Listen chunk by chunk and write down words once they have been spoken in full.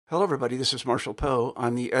Hello, everybody. This is Marshall Poe.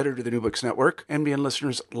 I'm the editor of the New Books Network. NBN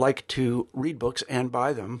listeners like to read books and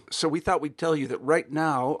buy them. So we thought we'd tell you that right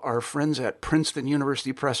now, our friends at Princeton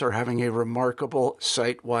University Press are having a remarkable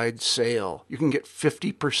site-wide sale. You can get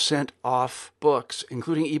 50% off books,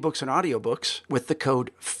 including ebooks and audiobooks, with the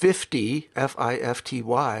code 50,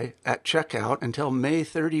 F-I-F-T-Y, at checkout until May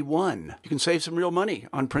 31. You can save some real money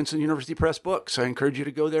on Princeton University Press books. I encourage you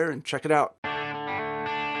to go there and check it out.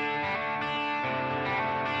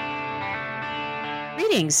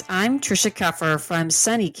 Greetings, I'm Tricia Kuffer from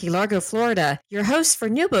sunny Key Largo, Florida, your host for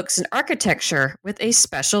New Books in Architecture with a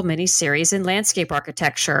special mini-series in landscape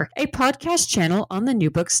architecture, a podcast channel on the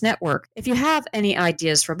New Books Network. If you have any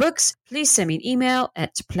ideas for books, please send me an email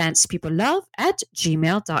at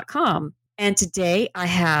plantspeoplelove@gmail.com. And today I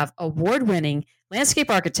have award-winning landscape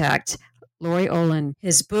architect Laurie Olin.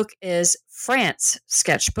 His book is France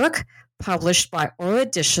Sketchbook, published by Aura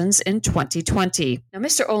Editions in 2020. Now,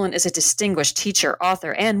 Mr. Olin is a distinguished teacher,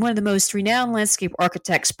 author, and one of the most renowned landscape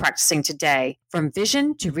architects practicing today. From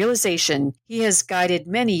vision to realization, he has guided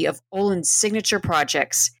many of Olin's signature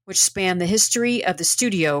projects, which span the history of the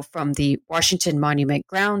studio from the Washington Monument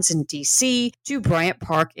grounds in D.C. to Bryant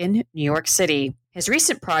Park in New York City. His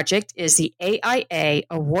recent project is the AIA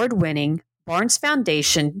award-winning Barnes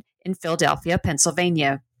Foundation in Philadelphia,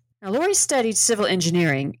 Pennsylvania. Now, Laurie studied civil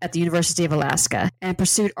engineering at the University of Alaska and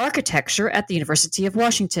pursued architecture at the University of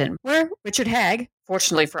Washington, where Richard Haag,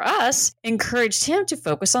 fortunately for us, encouraged him to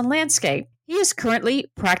focus on landscape. He is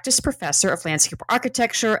currently practice professor of landscape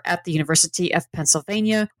architecture at the University of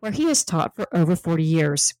Pennsylvania, where he has taught for over 40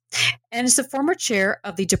 years, and is the former chair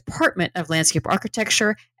of the Department of Landscape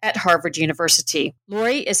Architecture at Harvard University.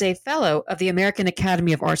 Laurie is a fellow of the American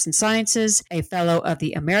Academy of Arts and Sciences, a fellow of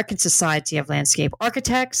the American Society of Landscape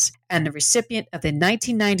Architects, and the recipient of the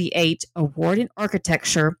 1998 Award in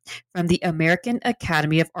Architecture from the American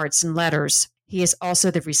Academy of Arts and Letters. He is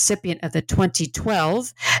also the recipient of the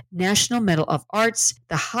 2012 National Medal of Arts,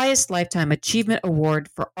 the highest lifetime achievement award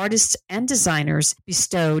for artists and designers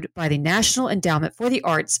bestowed by the National Endowment for the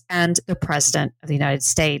Arts and the President of the United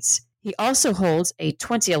States. He also holds a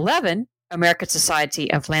 2011 American Society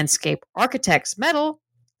of Landscape Architects Medal,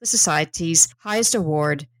 the Society's highest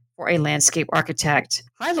award for a landscape architect.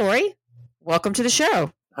 Hi, Laurie. Welcome to the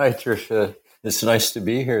show. Hi, Tricia. It's nice to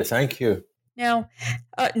be here. Thank you. Now,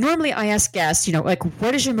 normally I ask guests,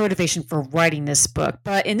 what is your motivation for writing this book?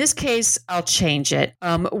 But in this case, I'll change it.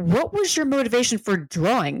 What was your motivation for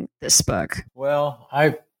drawing this book? Well,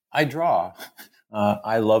 I draw.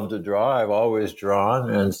 I love to draw. I've always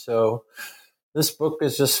drawn. And so this book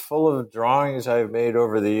is just full of drawings I've made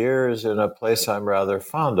over the years in a place I'm rather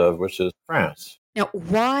fond of, which is France. Now,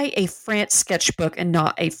 why a France sketchbook and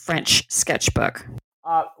not a French sketchbook?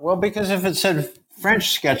 Well, because if it said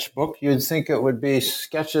French sketchbook, you'd think it would be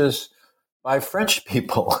sketches by French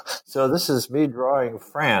people. So this is me drawing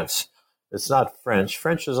France. It's not French.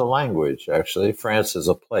 French is a language, actually. France is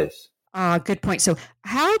a place. Good point. So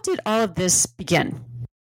how did all of this begin?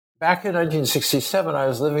 Back in 1967, I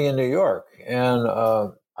was living in New York, and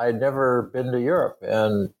I'd never been to Europe.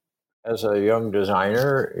 And as a young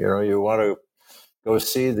designer, you want to go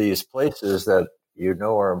see these places that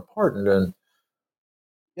are important. And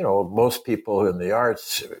most people in the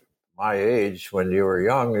arts, my age, when you were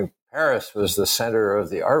young, Paris was the center of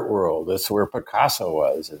the art world. It's where Picasso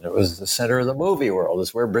was. And it was the center of the movie world.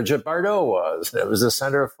 It's where Brigitte Bardot was. It was the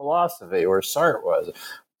center of philosophy, where Sartre was.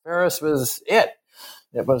 Paris was it.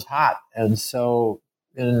 It was hot. And so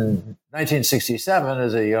in 1967,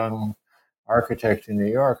 as a young architect in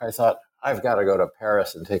New York, I thought, I've got to go to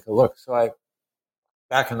Paris and take a look. So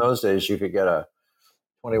back in those days, you could get a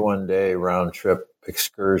 21-day round-trip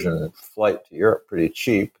excursion flight to Europe pretty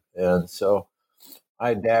cheap. And so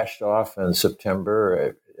I dashed off in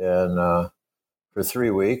September and for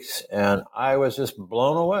 3 weeks, and I was just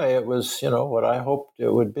blown away. It was, what I hoped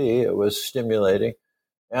it would be. It was stimulating.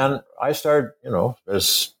 And I started,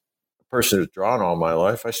 as a person who's drawn all my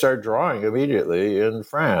life, I started drawing immediately in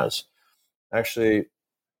France. Actually,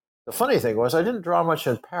 the funny thing was I didn't draw much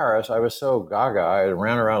in Paris. I was so gaga. I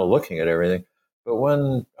ran around looking at everything. But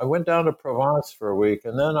when I went down to Provence for a week,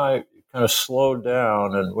 and then I kind of slowed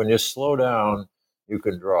down, and when you slow down, you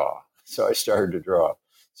can draw. So I started to draw.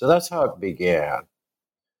 So that's how it began.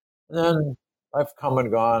 And then I've come and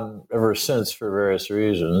gone ever since for various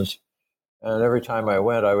reasons. And every time I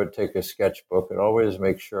went, I would take a sketchbook and always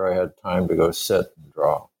make sure I had time to go sit and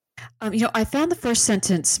draw. I found the first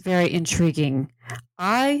sentence very intriguing.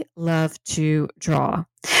 I love to draw.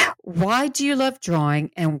 Why do you love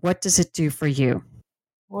drawing, and what does it do for you?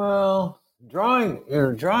 Well, drawing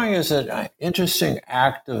is an interesting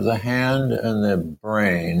act of the hand and the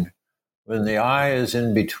brain when the eye is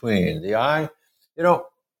in between. The eye,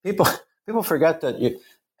 people forget that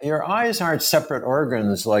your eyes aren't separate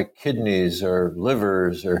organs like kidneys or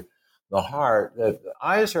livers or the heart. The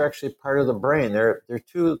eyes are actually part of the brain. They're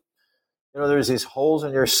two. There's these holes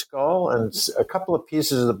in your skull, and a couple of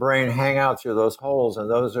pieces of the brain hang out through those holes, and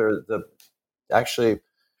those are the actually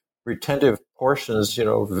retentive portions,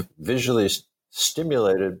 visually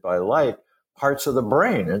stimulated by light, parts of the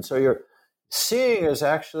brain. And so your seeing is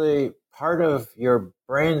actually part of your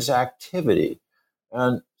brain's activity.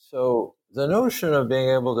 And so the notion of being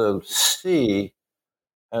able to see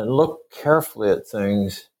and look carefully at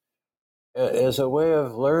things is a way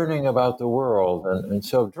of learning about the world. And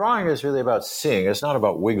so drawing is really about seeing. It's not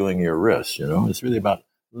about wiggling your wrist, It's really about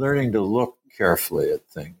learning to look carefully at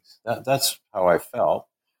things. That's how I felt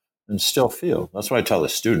and still feel. That's what I tell the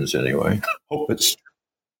students anyway. Hope it's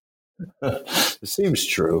it seems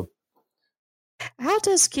true. How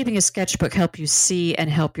does keeping a sketchbook help you see and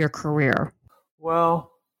help your career?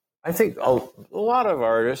 Well, I think a lot of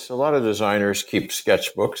artists, a lot of designers keep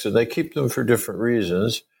sketchbooks, and they keep them for different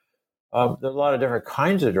reasons. There are a lot of different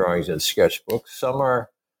kinds of drawings in sketchbooks. Some are,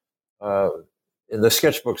 in the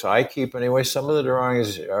sketchbooks I keep anyway, some of the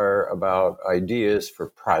drawings are about ideas for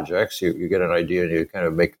projects. You get an idea and you kind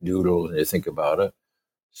of make doodle and you think about it.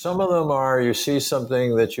 Some of them are, you see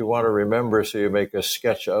something that you want to remember, so you make a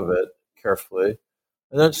sketch of it carefully.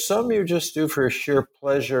 And then some you just do for sheer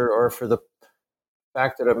pleasure or for the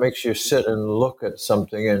fact that it makes you sit and look at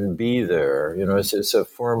something and be there. It's a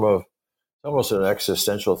form of, it's almost an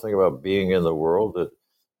existential thing about being in the world, that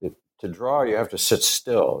to draw, you have to sit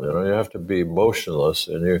still, you have to be motionless,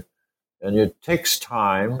 and it takes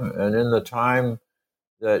time. And in the time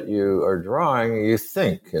that you are drawing, you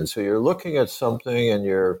think. And so you're looking at something and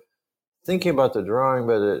you're thinking about the drawing,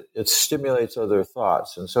 but it stimulates other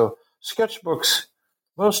thoughts. And so sketchbooks,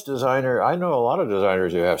 I know a lot of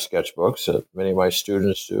designers who have sketchbooks. Many of my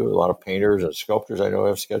students do. A lot of painters and sculptors I know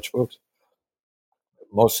have sketchbooks.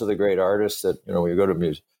 Most of the great artists that, when you go to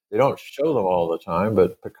museums, they don't show them all the time,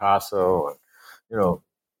 but Picasso and,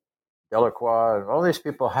 Delacroix and all these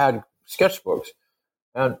people had sketchbooks.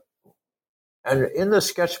 And in the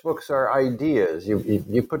sketchbooks are ideas.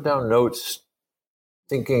 You put down notes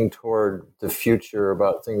thinking toward the future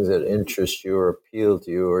about things that interest you or appeal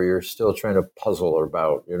to you, or you're still trying to puzzle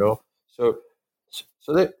about, So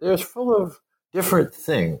they're full of different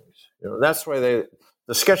things. That's why the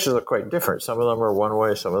sketches are quite different. Some of them are one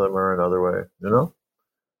way, some of them are another way,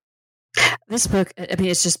 This book,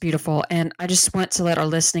 it's just beautiful. And I just want to let our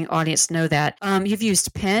listening audience know that you've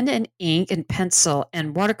used pen and ink and pencil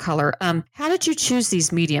and watercolor. How did you choose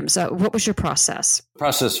these mediums? What was your process? The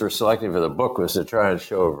process for selecting for the book was to try and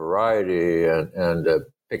show a variety and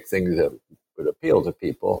pick things that would appeal to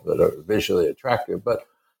people, that are visually attractive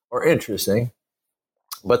or interesting.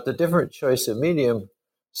 But the different choice of medium,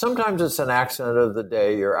 sometimes it's an accident of the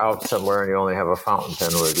day. You're out somewhere and you only have a fountain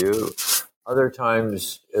pen with you. Other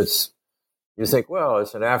times you think, well,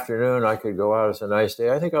 it's an afternoon, I could go out, it's a nice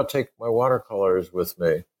day. I think I'll take my watercolors with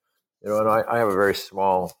me. And I have a very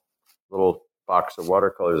small little box of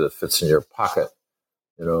watercolors that fits in your pocket.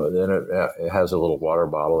 And then it has a little water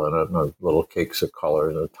bottle in it and little cakes of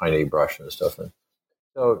colors and a tiny brush and stuff. And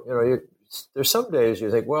so, there's some days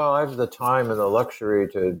you think, well, I have the time and the luxury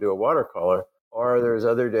to do a watercolor. Or there's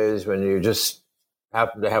other days when you just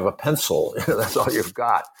happen to have a pencil. That's all you've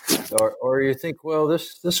got. Or you think, well,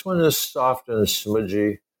 this one is soft and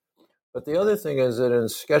smudgy. But the other thing is that in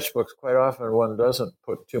sketchbooks, quite often one doesn't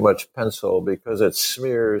put too much pencil because it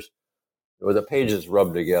smears, or the pages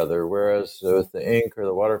rub together. Whereas with the ink or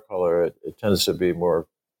the watercolor, it tends to be more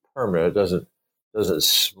permanent. It doesn't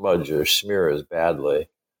smudge or smear as badly.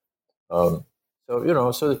 So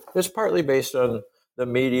it's partly based on the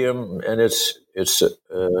medium, and it's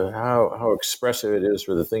how expressive it is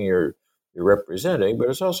for the thing you're representing, but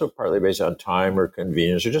it's also partly based on time or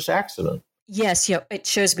convenience or just accident. Yes, it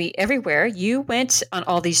shows me everywhere. You went on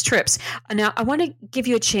all these trips. Now, I want to give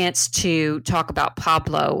you a chance to talk about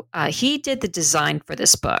Pablo. He did the design for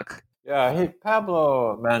this book. Yeah,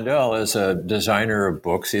 Pablo Mandel is a designer of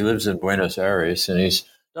books. He lives in Buenos Aires, and he's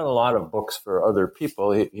done a lot of books for other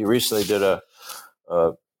people. He recently did a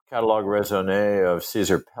catalogue raisonné of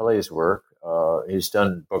Cesar Pelli's work. He's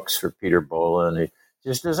done books for Peter Bolin.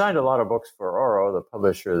 He's designed a lot of books for Oro, the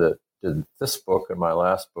publisher that did this book and my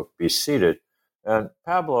last book, Be Seated. And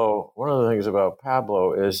Pablo, one of the things about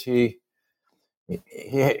Pablo is he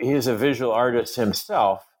is a visual artist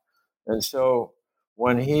himself. And so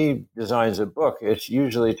when he designs a book, it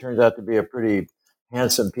usually turns out to be a pretty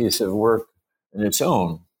handsome piece of work in its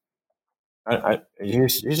own.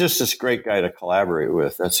 He's just this great guy to collaborate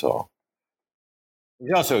with. That's all.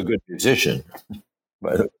 He's also a good musician,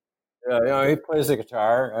 but he plays the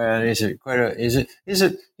guitar, and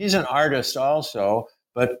he's an artist also.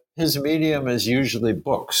 But his medium is usually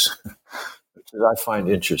books, which I find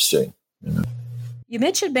interesting. You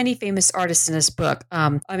mentioned many famous artists in this book.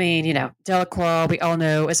 Delacroix, we all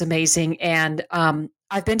know, is amazing. And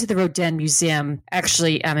I've been to the Rodin Museum,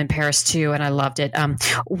 actually, in Paris too, and I loved it.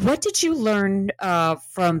 What did you learn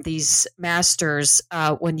from these masters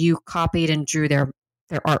when you copied and drew their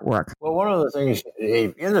artwork? Well, one of the things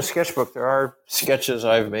in the sketchbook, there are sketches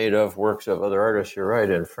I've made of works of other artists, you're right,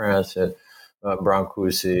 in France, and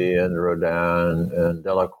Brancusi and Rodin and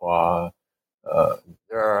Delacroix.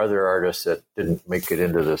 There are other artists that didn't make it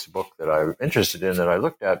into this book that I'm interested in that I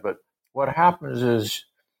looked at. But what happens is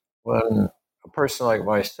when a person like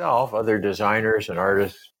myself, other designers and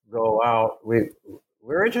artists go out,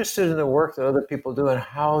 we're interested in the work that other people do and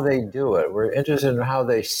how they do it. We're interested in how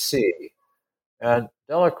they see. And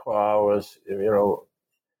Delacroix was,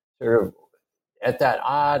 sort of at that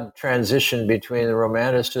odd transition between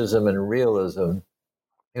Romanticism and realism.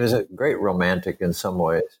 He was a great romantic in some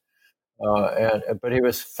ways. But he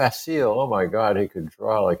was facile. Oh my God, he could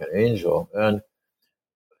draw like an angel. And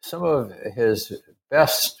some of his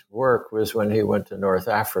best work was when he went to North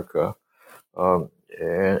Africa,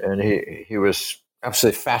 and he was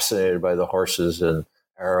absolutely fascinated by the horses and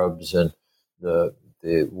Arabs and the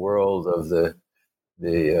world of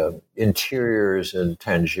the interiors in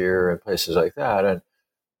Tangier and places like that.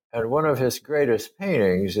 And one of his greatest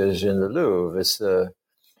paintings is in the Louvre. It's the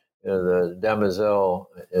Demoiselle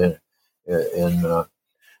in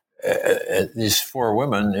these four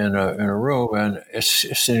women in a room, and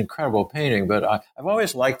it's an incredible painting. But I've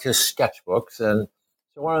always liked his sketchbooks, and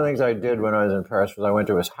so one of the things I did when I was in Paris was I went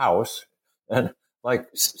to his house, and like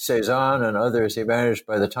Cezanne and others, he managed,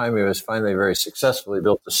 by the time he was finally very successful, he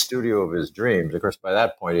built the studio of his dreams. Of course, by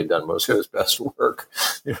that point, he'd done most of his best work.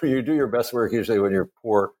 You do your best work usually when you're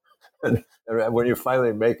poor, and when you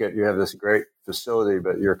finally make it, you have this great facility,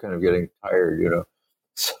 but you're kind of getting tired,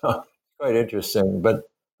 So quite interesting, but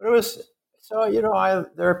it was so.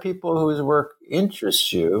 There are people whose work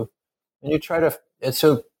interests you, and you try to. And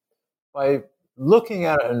so, by looking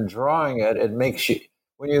at it and drawing it, it makes you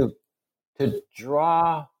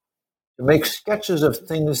to make sketches of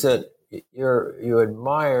things that you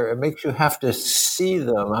admire. It makes you have to see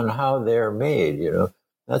them and how they're made.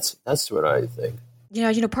 That's what I think.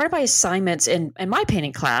 Part of my assignments in my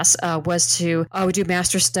painting class was to we do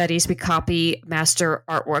master studies, we copy master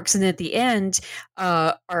artworks, and then at the end, our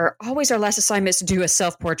last assignment is to do a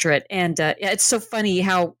self-portrait. And it's so funny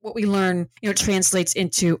how what we learn, translates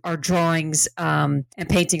into our drawings and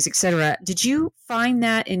paintings, etc. Did you find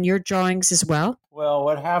that in your drawings as well? Well,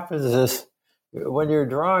 what happens is when you're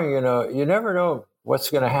drawing, you never know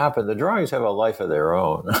what's going to happen. The drawings have a life of their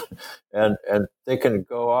own, and they can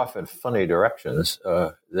go off in funny directions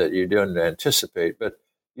that you didn't anticipate. But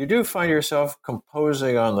you do find yourself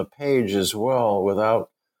composing on the page as well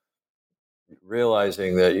without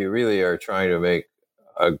realizing that you really are trying to make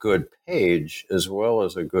a good page as well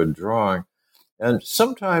as a good drawing. And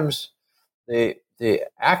sometimes the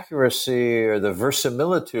accuracy or the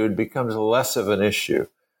verisimilitude becomes less of an issue.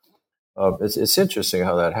 It's interesting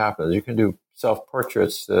how that happens. You can do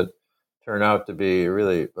self-portraits that turn out to be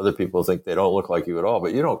really, other people think they don't look like you at all,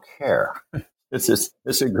 but you don't care.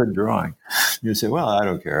 It's a good drawing. You say, well, I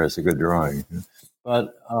don't care. It's a good drawing.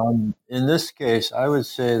 But in this case, I would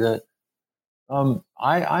say that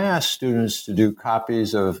I ask students to do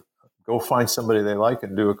copies of, go find somebody they like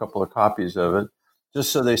and do a couple of copies of it,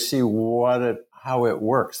 just so they see how it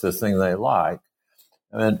works, the thing they like.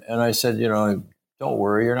 And I said, don't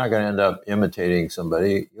worry, you're not going to end up imitating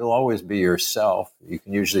somebody. You'll always be yourself. You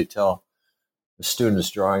can usually tell the students'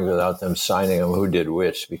 drawings without them signing them who did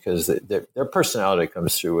which, because their personality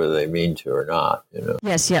comes through whether they mean to or not.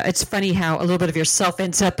 Yes, yeah. It's funny how a little bit of yourself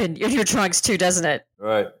ends up in your drawings too, doesn't it?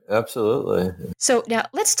 Right, absolutely. So now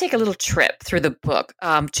let's take a little trip through the book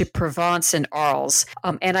to Provence and Arles.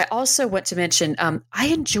 And I also want to mention, I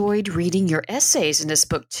enjoyed reading your essays in this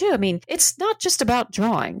book too. I mean, it's not just about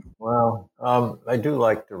drawing. Well, I do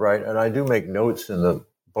like to write, and I do make notes in the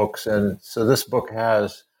books. And so this book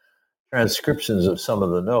has transcriptions of some of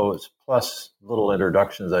the notes, plus little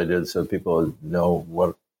introductions I did so people know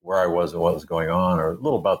where I was and what was going on, or a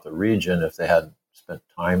little about the region if they hadn't spent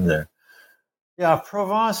time there. Yeah,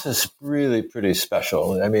 Provence is really pretty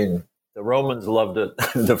special. I mean, the Romans loved it,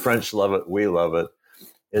 the French love it, we love it.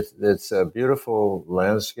 It's a beautiful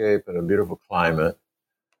landscape and a beautiful climate.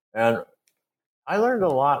 And I learned a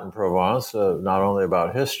lot in Provence, not only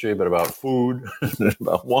about history, but about food,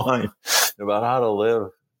 about wine, about how to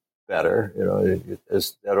live better.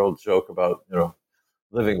 It's that old joke about,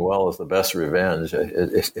 living well is the best revenge.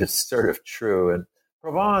 It's sort of true. And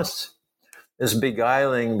Provence is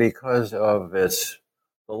beguiling because of the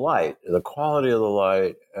light, the quality of the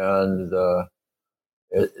light. And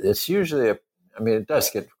it's usually, it does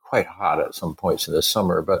get quite hot at some points in the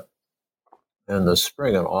summer, but in the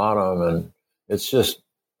spring and autumn, and it's just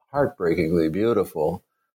heartbreakingly beautiful.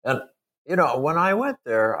 And, when I went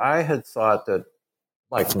there, I had thought that,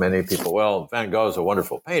 like many people, well, Van Gogh is a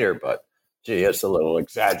wonderful painter, but gee, it's a little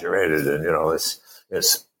exaggerated and,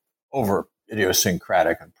 it's over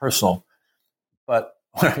idiosyncratic and personal. But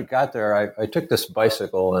when I got there, I took this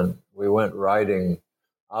bicycle and we went riding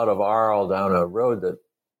out of Arles down a road that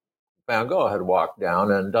Van Gogh had walked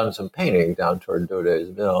down and done some painting down toward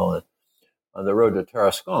Daudet's Mill and on the road to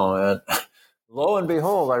Tarascon. And lo and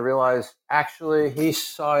behold, I realized actually he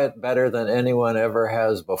saw it better than anyone ever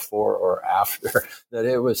has before or after. That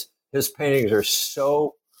his paintings are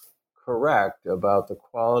so correct about the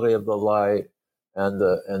quality of the light and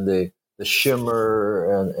the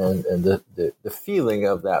shimmer and the feeling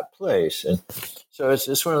of that place. And so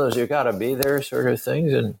it's one of those you got to be there sort of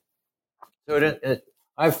things. And so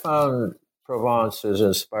I found Provence as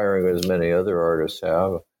inspiring as many other artists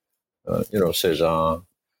have. Cézanne,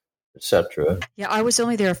 etc. Yeah, I was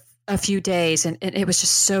only there a few days, and it was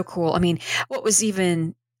just so cool. What was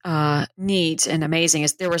even neat and amazing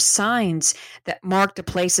is there were signs that marked the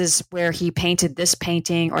places where he painted this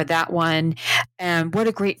painting or that one, and what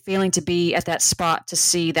a great feeling to be at that spot to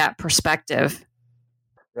see that perspective.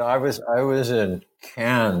 Yeah, I was in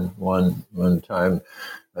Cannes one time.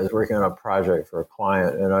 I was working on a project for a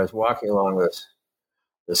client, and I was walking along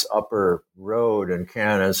this upper road in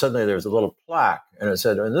Cannes, and suddenly there's a little plaque, and it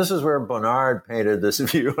said, and this is where Bonnard painted this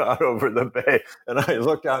view out over the bay. And I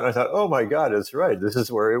looked out and I thought, oh my God, it's right. This is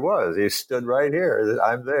where he was. He stood right here.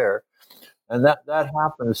 I'm there. And that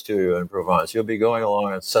happens to you in Provence. You'll be going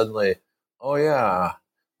along and suddenly, oh yeah,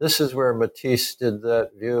 this is where Matisse did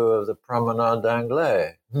that view of the Promenade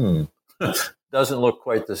d'Anglais. Doesn't look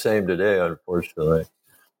quite the same today, unfortunately.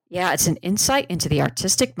 Yeah, it's an insight into the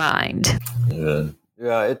artistic mind.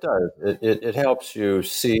 Yeah, it does. It helps you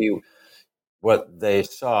see what they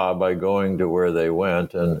saw by going to where they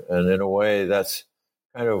went. And in a way, that's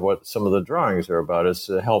kind of what some of the drawings are about, is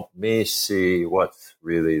to help me see what's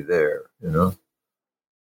really there,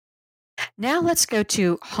 Now let's go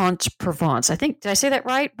to Haute Provence. Did I say that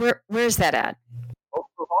right? Where's that at?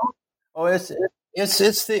 Oh, it's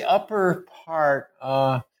the upper part.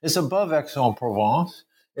 It's above Aix-en-Provence.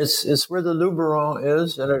 It's where the Luberon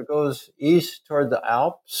is, and it goes east toward the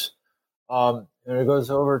Alps, and it goes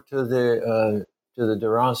over to the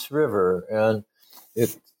Durance River, and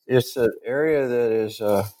it's an area that is.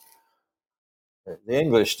 The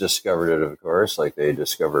English discovered it, of course, like they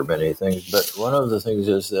discover many things. But one of the things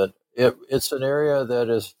is that it's an area that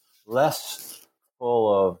is less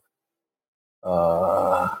full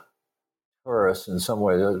of tourists in some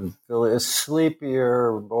ways. It's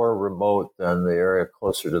sleepier, more remote than the area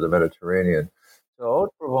closer to the Mediterranean. So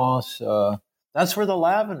Haute Provence, that's where the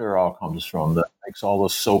lavender all comes from. That makes all the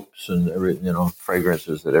soaps and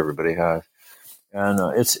fragrances that everybody has. And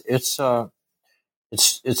it's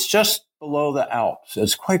just below the Alps.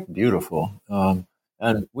 It's quite beautiful.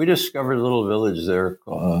 And we discovered a little village there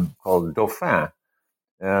called Dauphin,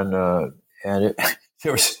 and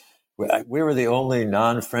there was. We were the only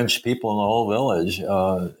non-French people in the whole village,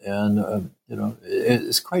 and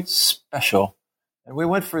it's quite special. And we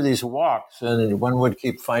went for these walks, and one would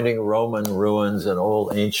keep finding Roman ruins and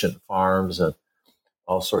old ancient farms and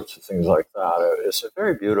all sorts of things like that. It's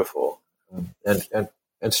very beautiful,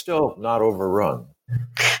 and still not overrun.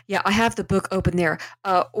 Yeah, I have the book open there.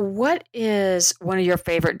 What is one of your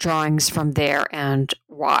favorite drawings from there, and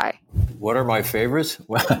why? What are my favorites?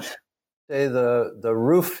 Well, say the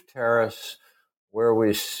roof terrace where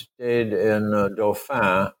we stayed in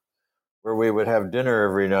Dauphin, where we would have dinner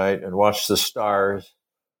every night and watch the stars,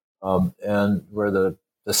 and where the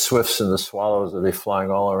swifts and the swallows would be flying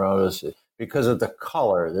all around us because of the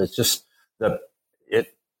color. It's just the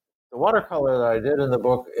watercolor that I did in the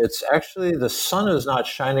book. It's actually, the sun is not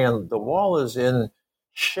shining on the wall, is in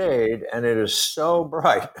shade, and it is so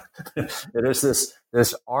bright. It is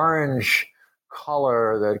this orange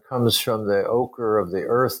color that comes from the ochre of the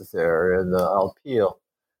earth there in the Alpilles,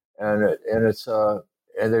 and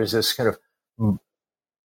there's this kind of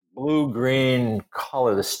blue-green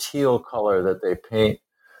color, this teal color that they paint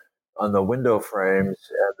on the window frames,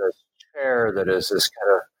 and this chair that is this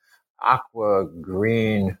kind of aqua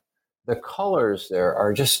green. the colors there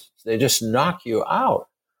are they just knock you out.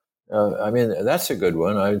 I mean, that's a good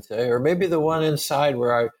one, I would say. Or maybe the one inside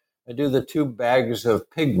where I do the 2 bags of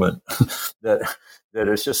pigment that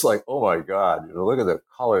is just like, oh my God, look at the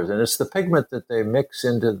colors. And it's the pigment that they mix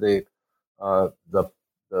into the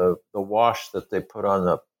wash that they put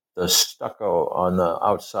on the stucco on the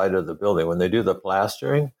outside of the building. When they do the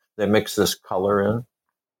plastering, they mix this color in,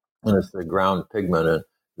 and it's the ground pigment. And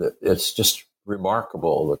it's just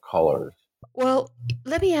remarkable, the colors. Well,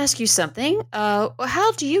 let me ask you something.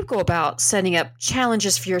 How do you go about setting up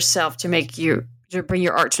challenges for yourself to bring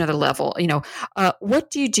your art to another level?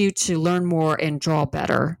 What do you do to learn more and draw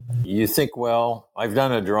better? You think, well, I've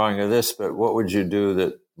done a drawing of this, but what would you do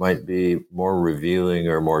that might be more revealing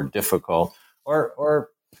or more difficult? Or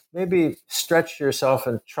maybe stretch yourself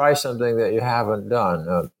and try something that you haven't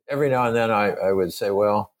done. Every now and then I would say,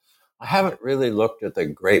 well, I haven't really looked at the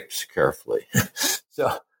grapes carefully.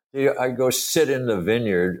 So I go sit in the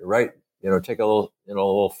vineyard, right? Take a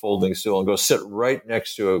little folding stool and go sit right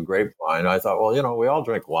next to a grapevine. I thought, well, we all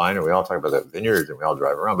drink wine and we all talk about the vineyards and we all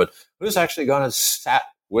drive around, but who's actually gone and sat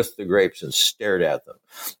with the grapes and stared at them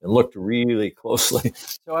and looked really closely?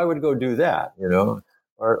 So I would go do that,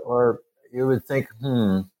 or you would think,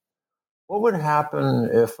 what would happen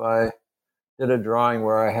if I did a drawing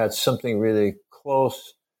where I had something really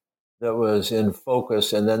close that was in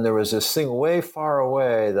focus, and then there was this thing way far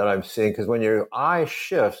away that I'm seeing, because when your eye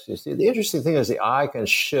shifts, you see, the interesting thing is the eye can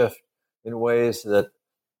shift in ways that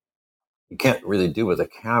you can't really do with a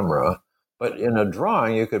camera, but in a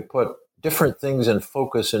drawing, you could put different things in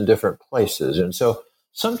focus in different places. And so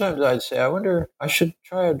sometimes I'd say, I wonder, I should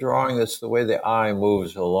try a drawing that's the way the eye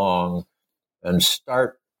moves along, and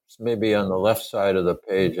start maybe on the left side of the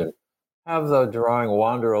page and have the drawing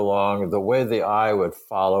wander along the way the eye would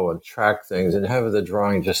follow and track things, and have the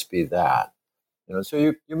drawing just be that. So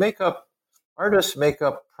you artists make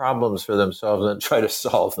up problems for themselves and try to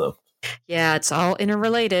solve them. Yeah, it's all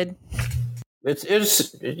interrelated.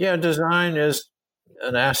 Design is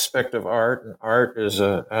an aspect of art, and art is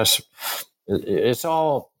it's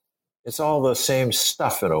all the same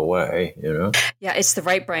stuff in a way, Yeah, it's the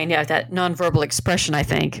right brain. Yeah, that nonverbal expression, I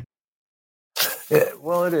think.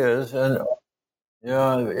 It is, and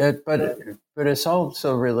but it's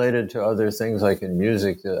also related to other things, like in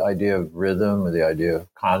music, the idea of rhythm, the idea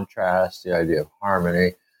of contrast, the idea of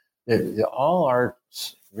harmony. All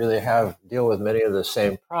arts really deal with many of the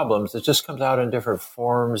same problems. It just comes out in different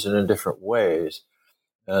forms and in different ways,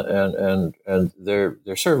 and they're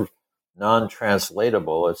sort of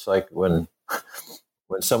non-translatable. It's like when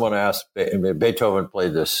someone asked, Beethoven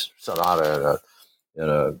played this sonata in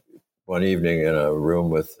a one evening in a room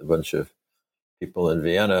with a bunch of people in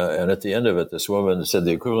Vienna, and at the end of it, this woman said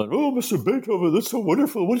the equivalent, "Oh, Mr. Beethoven, that's so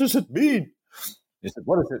wonderful. What does it mean?" He said,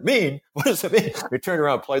 "What does it mean? What does it mean?" He turned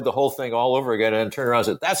around, played the whole thing all over again, and turned around and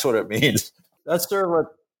said, "That's what it means." That's sort of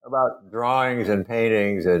what about drawings and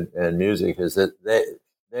paintings and music, is that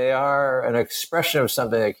they are an expression of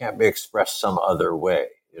something that can't be expressed some other way,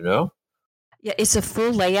 Yeah, it's a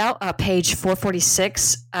full layout, page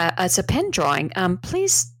 446. It's a pen drawing.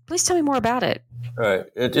 Please tell me more about it. Right.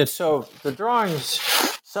 It's so the drawings,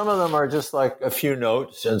 some of them are just like a few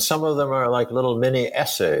notes, and some of them are like little mini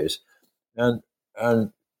essays. And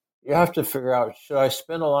you have to figure out, should I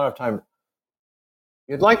spend a lot of time?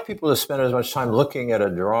 You'd like people to spend as much time looking at a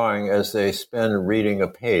drawing as they spend reading a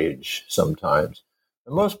page sometimes.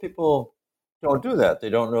 And most people don't do that. They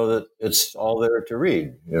don't know that it's all there to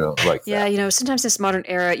read, like that. Yeah, sometimes in this modern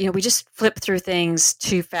era, we just flip through things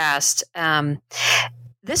too fast.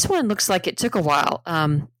 This one looks like it took a while.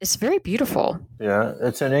 It's very beautiful. Yeah,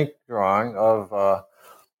 it's an ink drawing of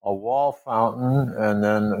a wall fountain, and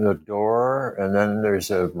then a door, and then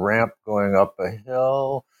there's a ramp going up a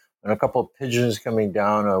hill, and a couple of pigeons coming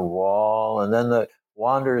down a wall, and then the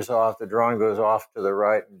drawing goes off to the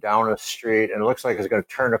right and down a street, and it looks like it's going to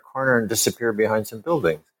turn a corner and disappear behind some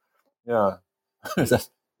buildings. Yeah.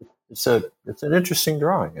 It's an interesting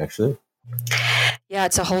drawing, actually. Yeah,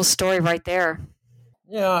 it's a whole story right there.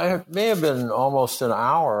 Yeah, it may have been almost an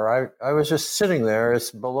hour. I was just sitting there.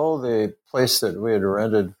 It's below the place that we had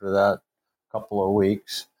rented for that couple of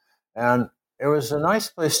weeks. And it was a nice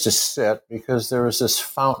place to sit because there was this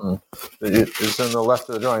fountain that is on the left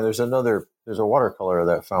of the drawing. There's a watercolor of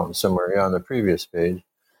that fountain somewhere on the previous page.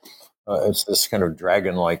 It's this kind of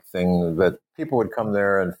dragon-like thing that people would come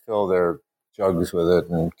there and fill their jugs with it,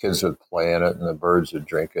 and kids would play in it, and the birds would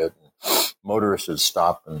drink it. And motorists would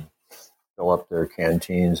stop and fill up their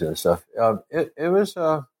canteens and stuff. It was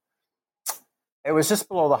just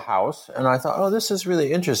below the house, and I thought, oh, this is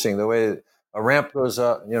really interesting, the way a ramp goes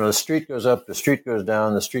up, the street goes up, the street goes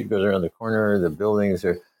down, the street goes around the corner, the buildings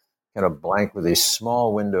are kind of blank with these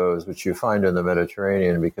small windows, which you find in the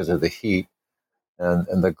Mediterranean because of the heat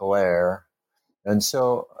and the glare. And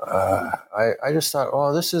so I just thought,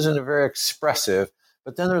 oh, this isn't very expressive.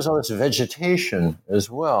 But then there's all this vegetation as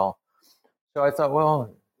well. So I thought, well,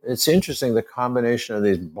 it's interesting, the combination of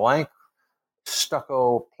these blank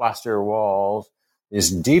stucco plaster walls, these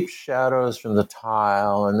deep shadows from the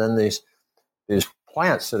tile, and then these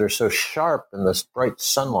plants that are so sharp in this bright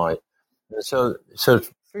sunlight. And so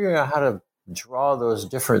figuring out how to draw those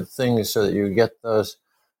different things so that you get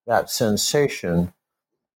that sensation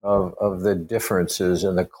of the differences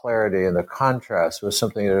and the clarity and the contrast was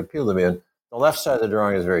something that appealed to me. And the left side of the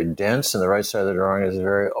drawing is very dense, and the right side of the drawing is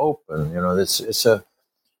very open. This is an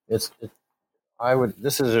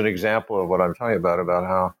example of what I'm talking about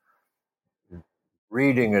how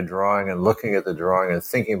reading a drawing and looking at the drawing and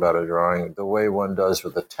thinking about a drawing the way one does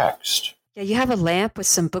with the text. Yeah, you have a lamp with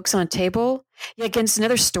some books on a table. Yeah, again, it's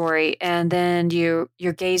another story, and then you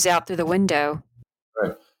gaze out through the window.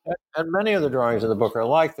 Right, and many of the drawings in the book are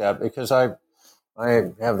like that because I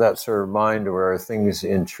have that sort of mind where things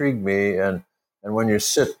intrigue me, and when you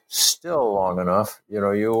sit still long enough, you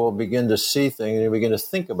will begin to see things and you begin to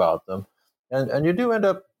think about them, and you do end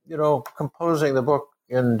up, composing the book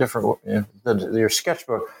in different your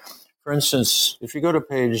sketchbook. For instance, if you go to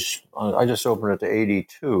page, I just opened it to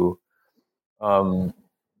 82.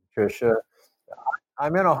 Tricia,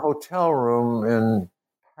 I'm in a hotel room in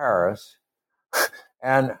Paris,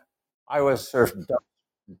 and I was sort of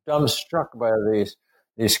dumbstruck by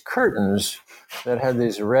these curtains that had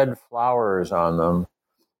these red flowers on them,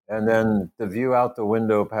 and then the view out the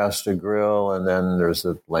window past a grill, and then there's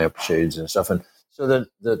the lampshades and stuff, and so that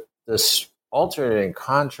this alternating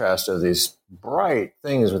contrast of these bright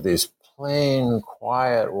things with these plain,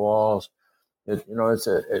 quiet walls. It's one of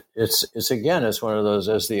those,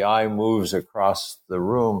 as the eye moves across the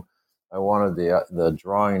room, I wanted the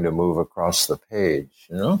drawing to move across the page,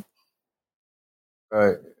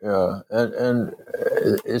 Right. Yeah. And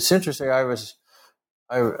it's interesting. I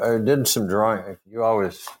did some drawing. You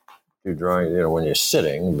always do drawing, when you're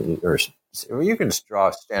sitting, or you can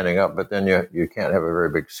draw standing up, but then you can't have a very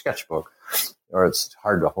big sketchbook, or it's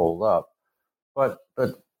hard to hold up. But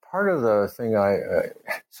part of the thing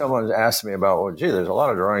someone asked me about, well, gee, there's a lot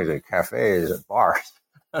of drawings in cafes and bars.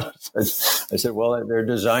 I said, well, they're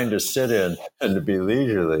designed to sit in and to be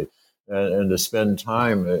leisurely and to spend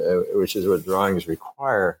time, which is what drawings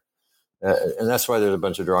require. And that's why there's a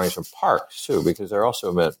bunch of drawings from parks, too, because they're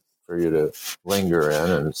also meant for you to linger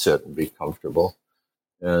in and sit and be comfortable.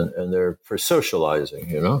 And they're for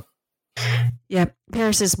socializing, Yeah,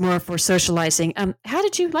 Paris is more for socializing. How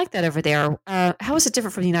did you like that over there? How is it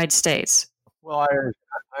different from the United States? Well,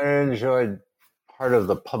 I enjoyed part of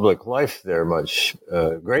the public life there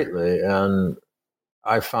greatly, and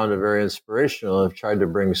I found it very inspirational. I've tried to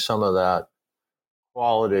bring some of that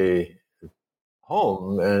quality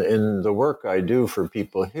home, and in the work I do for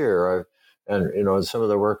people here. Some of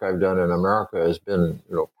the work I've done in America has been,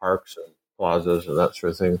 parks and plazas and that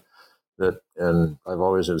sort of thing. And I've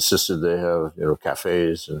always insisted they have,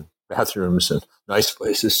 cafes and bathrooms and nice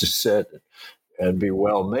places to sit and be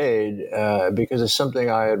well made, because it's something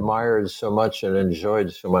I admired so much and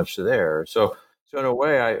enjoyed so much there. So in a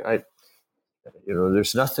way, I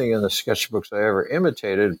there's nothing in the sketchbooks I ever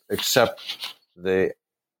imitated except the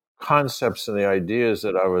concepts and the ideas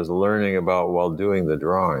that I was learning about while doing the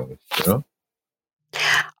drawings.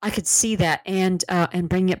 I could see that and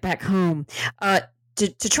bring it back home.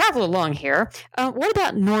 To travel along here, what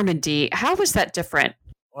about Normandy? How was that different?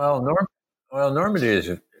 Well, Normandy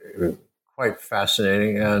is quite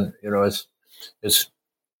fascinating, and it's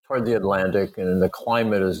toward the Atlantic, and the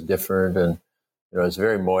climate is different, and it's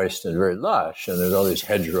very moist and very lush, and there's all these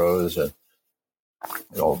hedgerows, and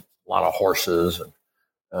a lot of horses,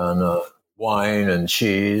 and wine and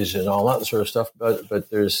cheese and all that sort of stuff. But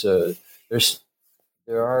there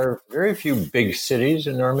are very few big cities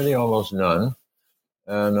in Normandy, almost none.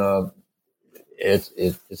 And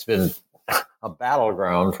it's been a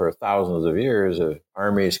battleground for thousands of years of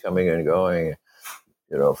armies coming and going,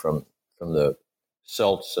 from the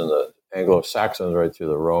Celts and the Anglo-Saxons right through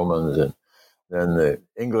the Romans, and then the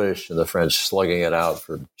English and the French slugging it out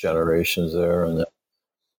for generations there, and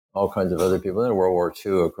all kinds of other people. And then World War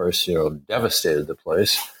II, of course, devastated the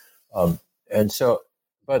place.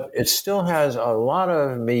 But it still has a lot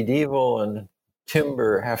of medieval and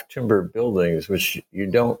half timber buildings, which you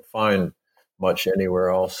don't find much anywhere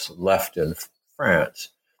else left in France.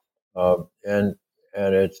 And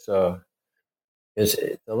it's the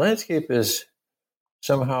landscape is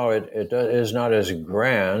somehow it is not as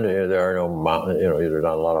grand. There are no mountains, there's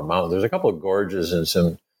not a lot of mountains. There's a couple of gorges and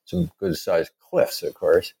some good sized cliffs, of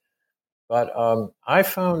course. But I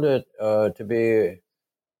found it to be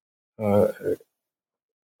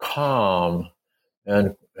calm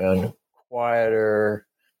and quieter.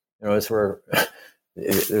 It's where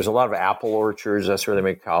there's a lot of apple orchards. That's where they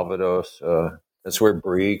make Calvados. That's where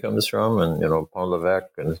Brie comes from, and Pont-l'Evêque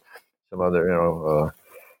and some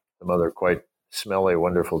other quite smelly,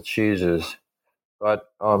 wonderful cheeses. But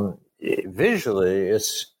visually,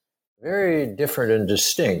 it's very different and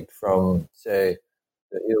distinct from, say,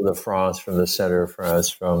 the Ile-de-France, from the center of France,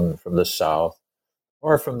 from the south,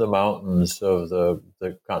 or from the mountains of the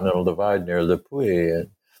Continental Divide near the Puy and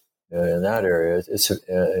in that area. It's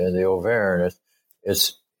in the Auvergne.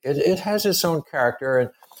 It has its own character, and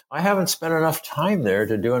I haven't spent enough time there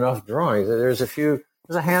to do enough drawings. There's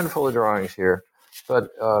a handful of drawings here,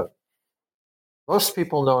 but most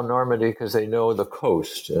people know Normandy because they know the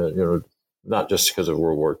coast. Not just because of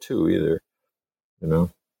World War II either.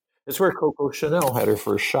 It's where Coco Chanel had her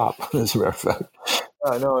first shop, as a matter of fact.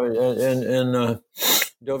 No, in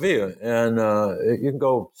Deauville, and you can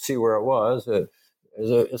go see where it was.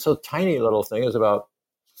 It's a tiny little thing. It's about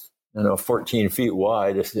 14 feet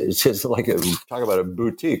wide. It's just like talk about a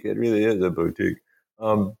boutique. It really is a boutique.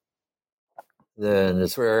 Then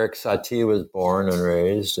it's where Eric Satie was born and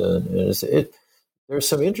raised, and there's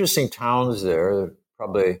some interesting towns there.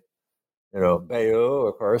 Probably, Bayeux,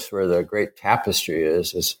 of course, where the Great Tapestry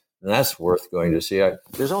is, and that's worth going to see.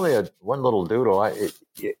 There's only one little doodle.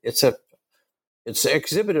 It's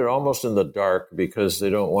exhibited almost in the dark because they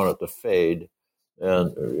don't want it to fade,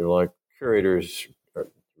 and like curators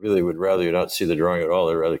really would rather you not see the drawing at all.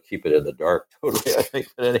 They'd rather keep it in the dark, totally, I think.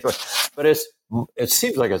 But anyway, it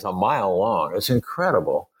seems like it's a mile long. It's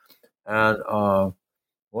incredible. And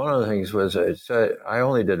one of the things was I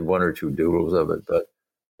only did one or two doodles of it, but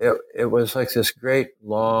it was like this great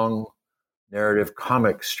long narrative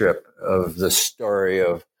comic strip of the story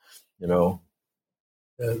of William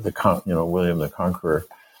the Conqueror,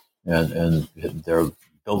 and they're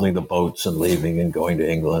building the boats and leaving and going to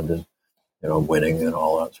England and winning and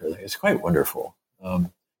all that sort of thing. It's quite wonderful.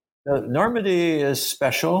 Normandy is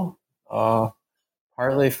special,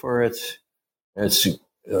 partly for its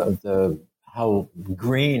how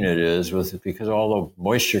green it is because all the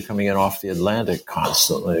moisture coming in off the Atlantic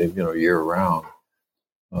constantly, year round.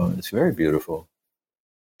 It's very beautiful.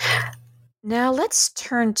 Now let's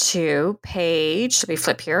turn to page. Let me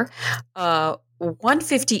flip here.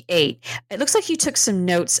 158. It looks like you took some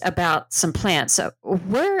notes about some plants. So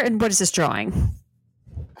where and what is this drawing?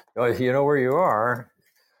 Well, you know where you are.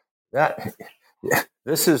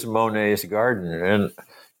 This is Monet's garden, and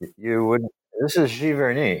this is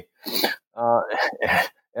Giverny,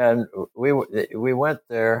 and we went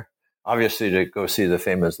there obviously to go see the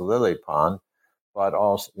famous lily pond, but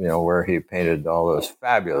also where he painted all those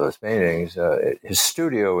fabulous paintings. His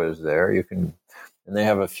studio is there. And they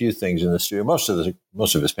have a few things in the studio. Most of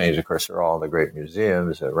his paintings, of course, are all in the great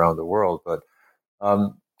museums around the world. But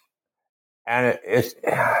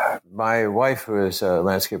my wife, who is a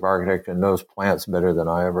landscape architect and knows plants better than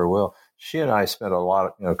I ever will, she and I spent a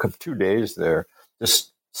lot of 2 days there,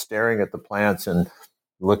 just staring at the plants and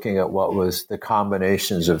looking at what was the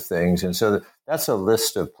combinations of things. And so that's a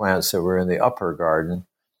list of plants that were in the upper garden.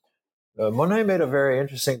 Monet made a very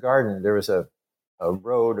interesting garden. There was a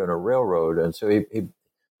road and a railroad, and so he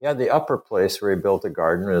had the upper place where he built a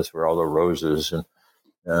garden. Is where all the roses and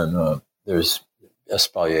there's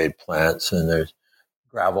espaliered plants and there's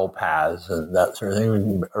gravel paths and that sort of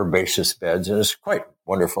thing, herbaceous beds, and it's quite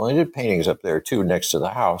wonderful. And he did paintings up there too, next to the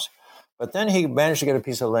house. But then he managed to get a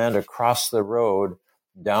piece of land across the road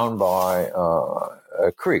down by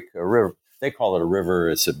a creek, a river. They call it a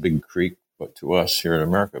river. It's a big creek, but to us here in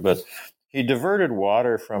America. But he diverted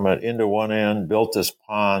water from it into one end, built this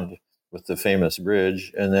pond with the famous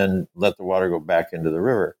bridge, and then let the water go back into the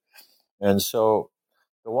river. And so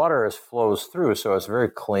the water flows through, so it's very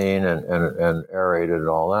clean and aerated and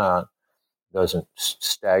all that. Doesn't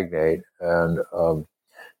stagnate.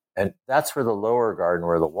 And that's where the lower garden,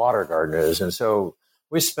 where the water garden is. And so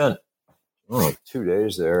we spent 2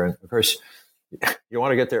 days there. And of course, you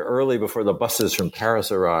want to get there early before the buses from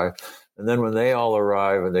Paris arrive. And then when they all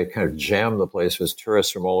arrive and they kind of jam the place with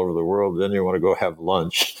tourists from all over the world, then you want to go have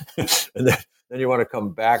lunch. And then you want to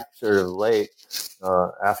come back sort of late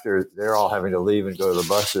after they're all having to leave and go to the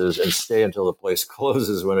buses and stay until the place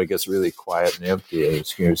closes when it gets really quiet and empty and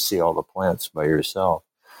you can see all the plants by yourself.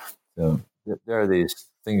 So there are these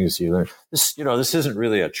things you learn. This isn't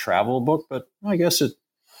really a travel book, but I guess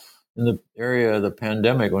in the area of the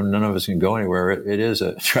pandemic when none of us can go anywhere, it is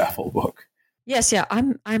a travel book. Yes, yeah,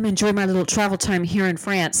 I'm enjoying my little travel time here in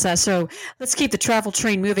France. So let's keep the travel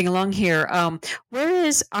train moving along here. Where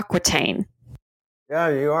is Aquitaine? Yeah,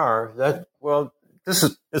 you are.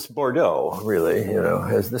 It's Bordeaux, really.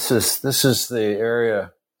 This is the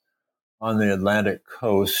area on the Atlantic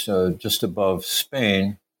coast, just above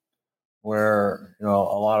Spain, where a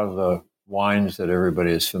lot of the wines that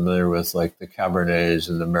everybody is familiar with, like the Cabernets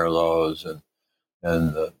and the Merlots,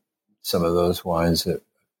 and some of those wines that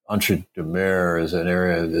Entre de Mer is an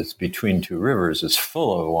area that's between two rivers. It's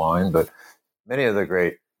full of wine, but many of the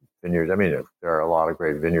great vineyards. I mean, there are a lot of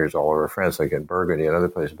great vineyards all over France, like in Burgundy and other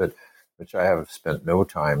places, but which I have spent no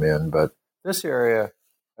time in. But this area,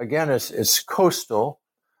 again, it's coastal,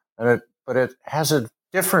 but it has a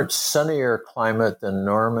different, sunnier climate than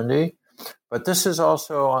Normandy. But this is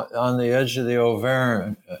also on the edge of the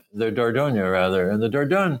Auvergne, the Dordogne rather, and the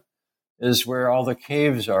Dordogne is where all the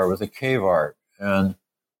caves are with the cave art, and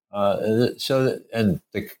the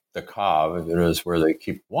cave, it is where they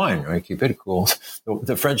keep wine, right? Keep it cool.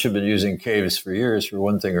 The French have been using caves for years for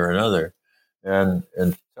one thing or another, and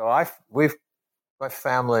so my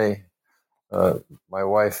family, my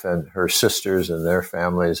wife and her sisters and their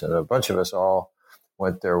families, and a bunch of us all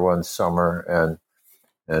went there one summer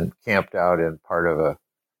and camped out in part of a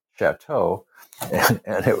chateau, and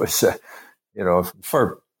it was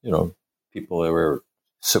for people that were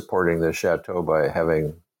supporting the chateau by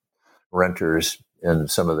having renters in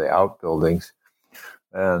some of the outbuildings.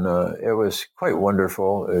 And it was quite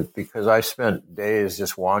wonderful because I spent days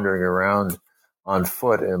just wandering around on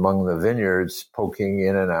foot among the vineyards, poking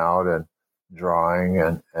in and out and drawing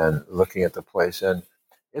and looking at the place. And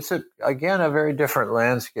it's, again, a very different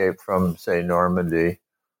landscape from, say, Normandy,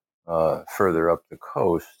 further up the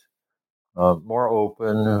coast. More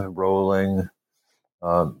open, rolling,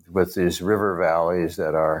 with these river valleys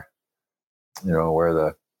that are, where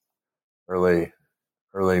the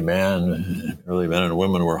early men and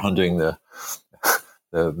women were hunting the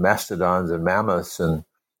mastodons and mammoths and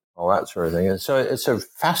all that sort of thing. And so it's a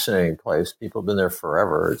fascinating place. People have been there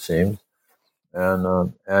forever, it seems.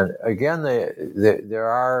 And again,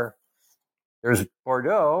 there's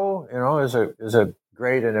Bordeaux, is a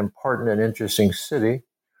great and important and interesting city,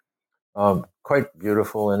 quite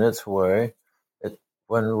beautiful in its way.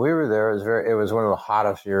 When we were there, it was one of the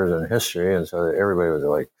hottest years in history, and so everybody was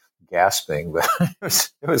like gasping, but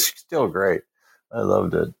it was still great. I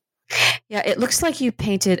loved it. Yeah, it looks like you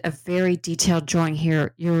painted a very detailed drawing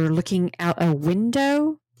here. You're looking out a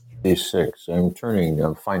window. D6.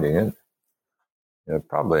 I'm finding it. Yeah,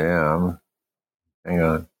 probably am. Hang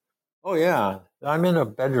on. Oh yeah, I'm in a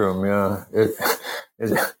bedroom. Yeah,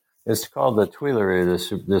 it's called the Tuileries.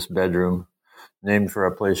 This bedroom, named for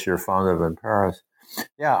a place you're fond of in Paris.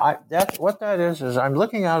 Yeah, what that is I'm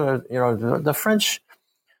looking out at the French.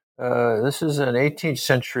 This is an 18th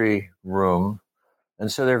century room, and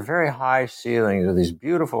so they're very high ceilings with these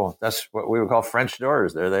beautiful. That's what we would call French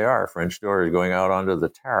doors. There they are, French doors going out onto the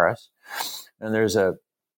terrace, and there's a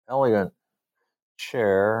elegant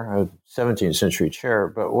chair, a 17th century chair.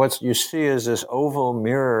 But what you see is this oval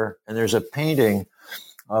mirror, and there's a painting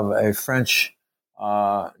of a French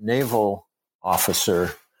naval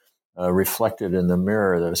officer. Reflected in the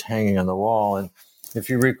mirror that was hanging on the wall. And if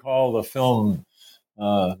you recall the film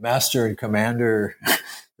Master and Commander,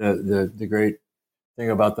 the great thing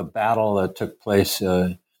about the battle that took place,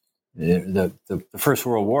 the First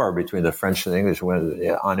World War between the French and the English, went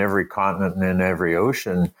on every continent and in every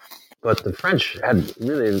ocean. But the French had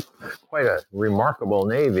really quite a remarkable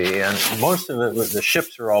navy, and most of it, the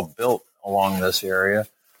ships are all built along this area.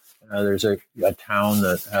 There's a town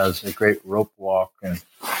that has a great rope walk and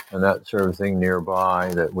that sort of thing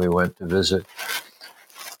nearby that we went to visit.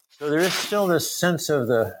 So there is still this sense of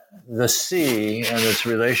the sea and its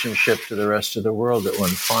relationship to the rest of the world that one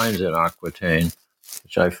finds in Aquitaine,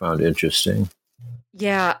 which I found interesting.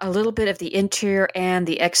 Yeah, a little bit of the interior and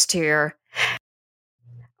the exterior.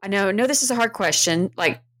 I know this is a hard question,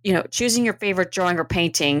 like, choosing your favorite drawing or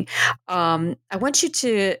painting. I want you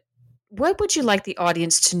to... What would you like the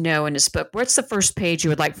audience to know in this book? What's the first page you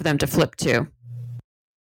would like for them to flip to?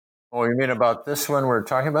 Oh, you mean about this one we're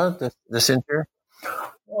talking about, this interior?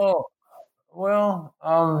 Oh,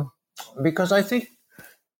 well, because I think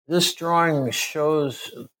this drawing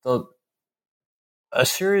shows a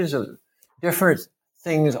series of different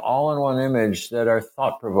things all in one image that are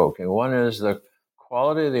thought-provoking. One is the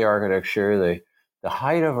quality of the architecture, the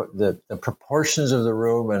height of the proportions of the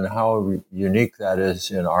room and how unique that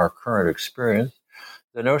is in our current experience.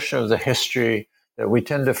 The notion of the history that we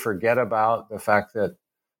tend to forget about, the fact that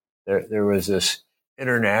there was this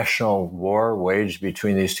international war waged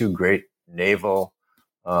between these two great naval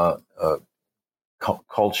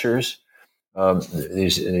cultures,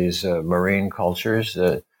 these marine cultures.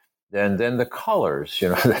 Then the colors,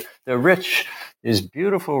 the rich, these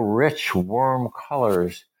beautiful, rich, warm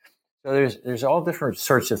colors. So there's all different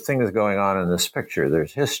sorts of things going on in this picture.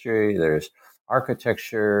 There's history, there's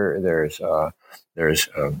architecture, there's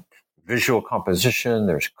visual composition,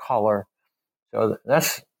 there's color. So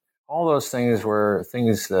that's all those things were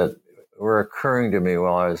things that were occurring to me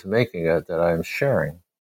while I was making it that I'm sharing.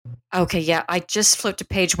 Okay, yeah, I just flipped to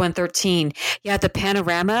page 113. Yeah, the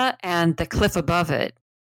panorama and the cliff above it.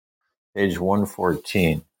 Page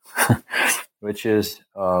 114, which is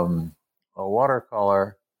a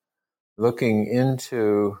watercolor looking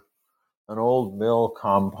into an old mill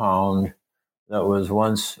compound that was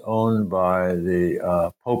once owned by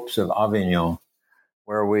the popes of Avignon,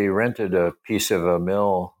 where we rented a piece of a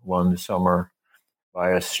mill one summer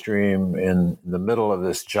by a stream in the middle of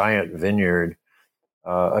this giant vineyard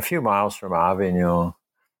a few miles from Avignon.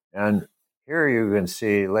 And here you can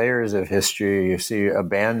see layers of history. You see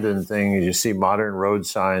abandoned things. You see modern road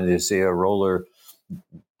signs. You see a roller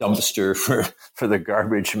dumpster for the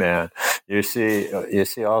garbage man. You see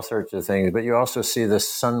all sorts of things. But you also see the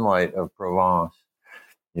sunlight of Provence.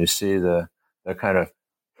 You see the kind of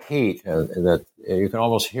heat that you can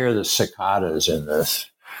almost hear the cicadas in this.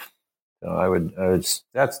 So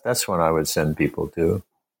that's when I would send people to.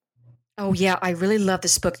 Oh, yeah, I really love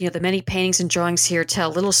this book. The many paintings and drawings here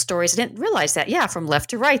tell little stories. I didn't realize that. Yeah, from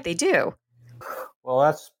left to right, they do. Well,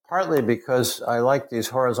 that's partly because I like these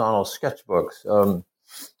horizontal sketchbooks.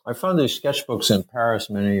 I found these sketchbooks in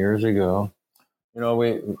Paris many years ago.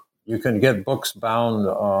 You can get books bound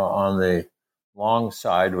on the long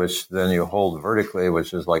side, which then you hold vertically,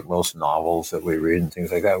 which is like most novels that we read and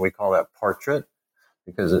things like that. We call that portrait,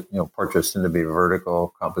 because portraits tend to be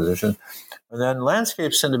vertical composition. And then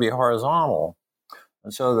landscapes tend to be horizontal.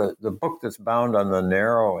 And so the book that's bound on the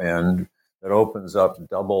narrow end that opens up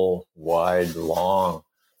double, wide, long,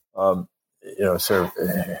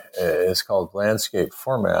 it's called landscape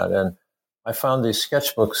format. And I found these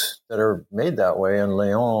sketchbooks that are made that way in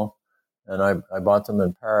Lyon, and I bought them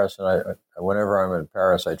in Paris. And whenever I'm in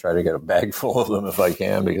Paris, I try to get a bag full of them if I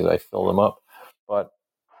can, because I fill them up. But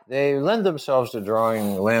they lend themselves to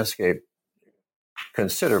drawing landscape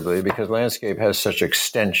considerably, because landscape has such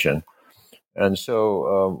extension. And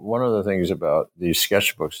so one of the things about these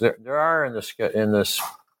sketchbooks, there are in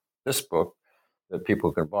this book that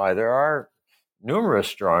people can buy, there are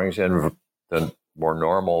numerous drawings in the more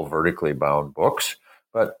normal vertically bound books,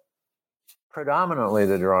 but predominantly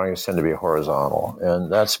the drawings tend to be horizontal.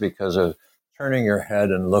 And that's because of turning your head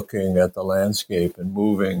and looking at the landscape and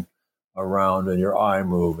moving around and your eye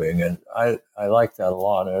moving. And I like that a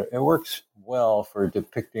lot. It works well for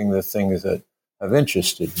depicting the things that have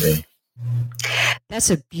interested me. That's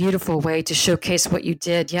a beautiful way to showcase what you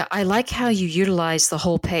did. Yeah, I like how you utilize the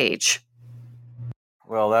whole page.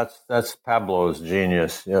 Well, that's Pablo's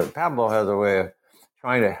genius. Pablo has a way of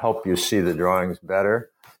trying to help you see the drawings better.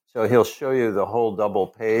 So he'll show you the whole double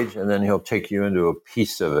page, and then he'll take you into a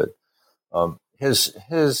piece of it. His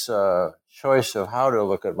choice of how to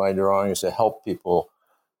look at my drawings to help people,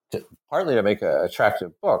 partly to make an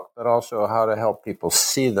attractive book, but also how to help people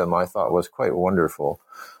see them, I thought was quite wonderful.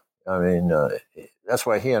 I mean, that's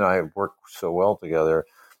why he and I work so well together.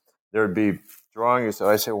 There'd be drawings that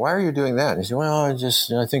I say, "Why are you doing that?" And he said, "Well,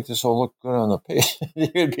 I think this will look good on the page."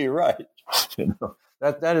 You'd be right.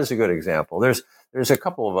 That is a good example. There's a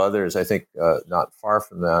couple of others, I think, not far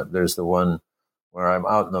from that. There's the one where I'm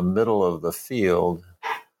out in the middle of the field.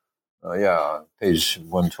 Page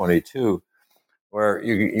 122, where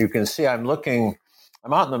you can see I'm out in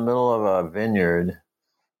the middle of a vineyard,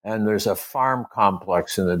 and there's a farm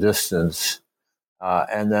complex in the distance.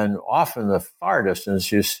 And then off in the far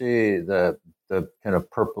distance, you see the kind of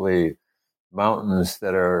purpley mountains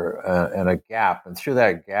that are in a gap. And through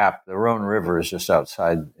that gap, the Rhone River is just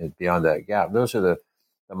outside, beyond that gap. Those are the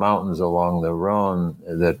mountains along the Rhone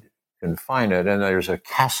that confine it. And there's a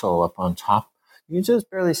castle up on top. You can just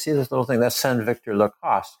barely see this little thing. That's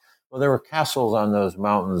Saint-Victor-le-Causse. Well, there were castles on those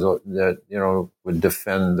mountains that, would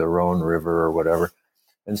defend the Rhone River or whatever.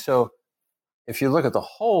 And so if you look at the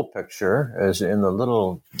whole picture, as in the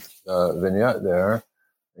little vignette there,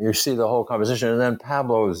 you see the whole composition. And then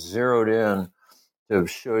Pablo zeroed in to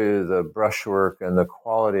show you the brushwork and the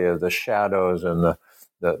quality of the shadows and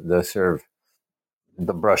the sort of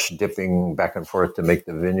the brush dipping back and forth to make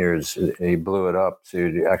the vineyards. He blew it up so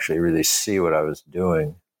you actually really see what I was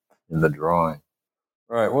doing in the drawing.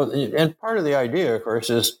 Right. Well, and part of the idea, of course,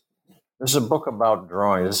 is This is a book about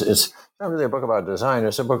drawing. It's not really a book about design.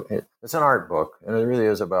 It's an art book, and it really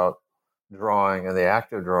is about drawing and the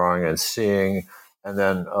act of drawing and seeing, and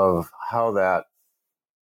then of how that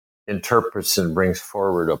interprets and brings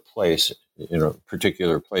forward a place,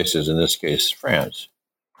 particular places, in this case, France.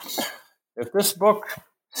 If this book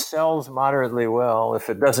sells moderately well,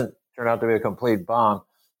 if it doesn't turn out to be a complete bomb,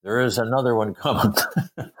 there is another one coming.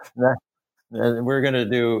 And we're gonna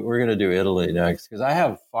do Italy next, because I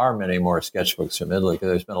have far many more sketchbooks from Italy,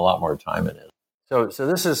 because I spent a lot more time in it. So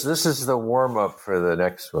this is the warm up for the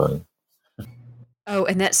next one. Oh,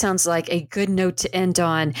 and that sounds like a good note to end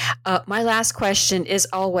on. My last question is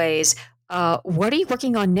always, what are you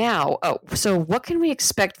working on now? Oh, so what can we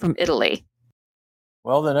expect from Italy?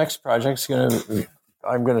 Well, the next project's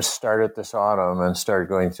I'm going to start it this autumn and start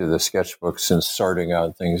going through the sketchbooks and sorting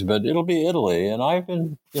out things. But it'll be Italy, and I've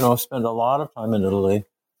been, spent a lot of time in Italy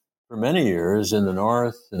for many years, in the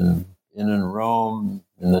north and in Rome,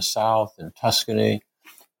 in the south, in Tuscany,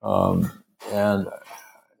 and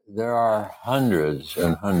there are hundreds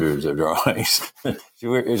and hundreds of drawings.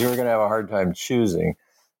 You're going to have a hard time choosing,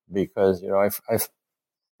 because I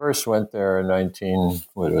first went there in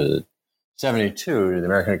 1972 to the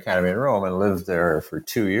American Academy in Rome, and lived there for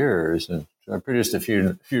 2 years, and I produced a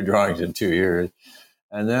few drawings in 2 years.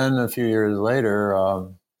 And then a few years later,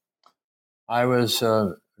 I was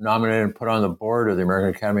nominated and put on the board of the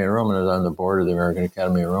American Academy in Rome, and I was on the board of the American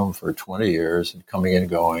Academy in Rome for 20 years, and coming and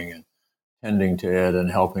going and tending to it and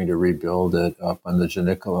helping to rebuild it up on the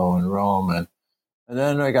Gianicolo in Rome. And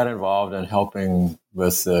then I got involved in helping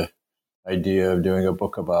with the idea of doing a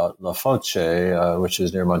book about La Foce, which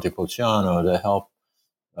is near Montepulciano, to help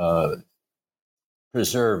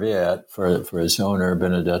preserve it for its owner,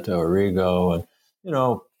 Benedetto Arrigo. And,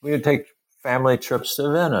 we would take family trips to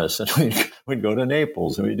Venice, and we'd go to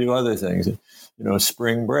Naples, and we'd do other things,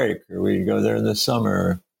 spring break, or we'd go there in the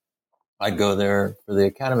summer. I'd go there for the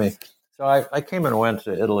Academy. So I came and went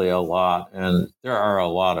to Italy a lot, and there are a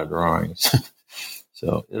lot of drawings.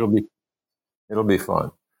 So it'll be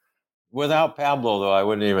fun. Without Pablo, though, I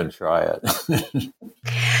wouldn't even try it.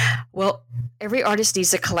 Well, every artist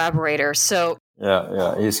needs a collaborator. So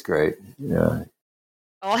yeah, he's great. Yeah,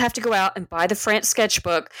 I'll have to go out and buy the France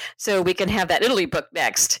sketchbook so we can have that Italy book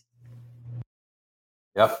next.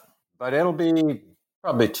 Yep, but it'll be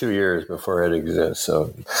probably 2 years before it exists.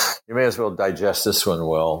 So you may as well digest this one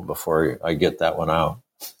well before I get that one out.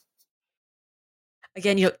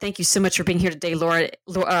 Again, thank you so much for being here today, Laurie.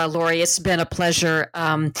 It's been a pleasure.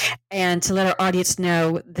 And to let our audience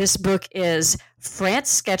know, this book is France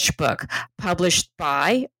Sketchbook, published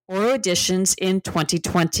by Oro Editions in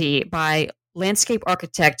 2020 by landscape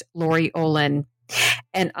architect Laurie Olin.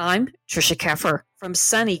 And I'm Tricia Keffer from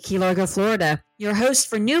sunny Key Largo, Florida, your host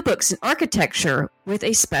for New Books in Architecture, with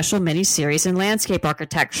a special mini-series in landscape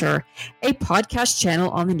architecture, a podcast channel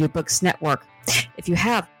on the New Books Network. If you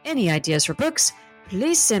have any ideas for books,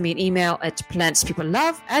 please send me an email at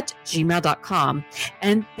plantspeoplelove@gmail.com.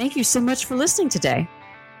 And thank you so much for listening today.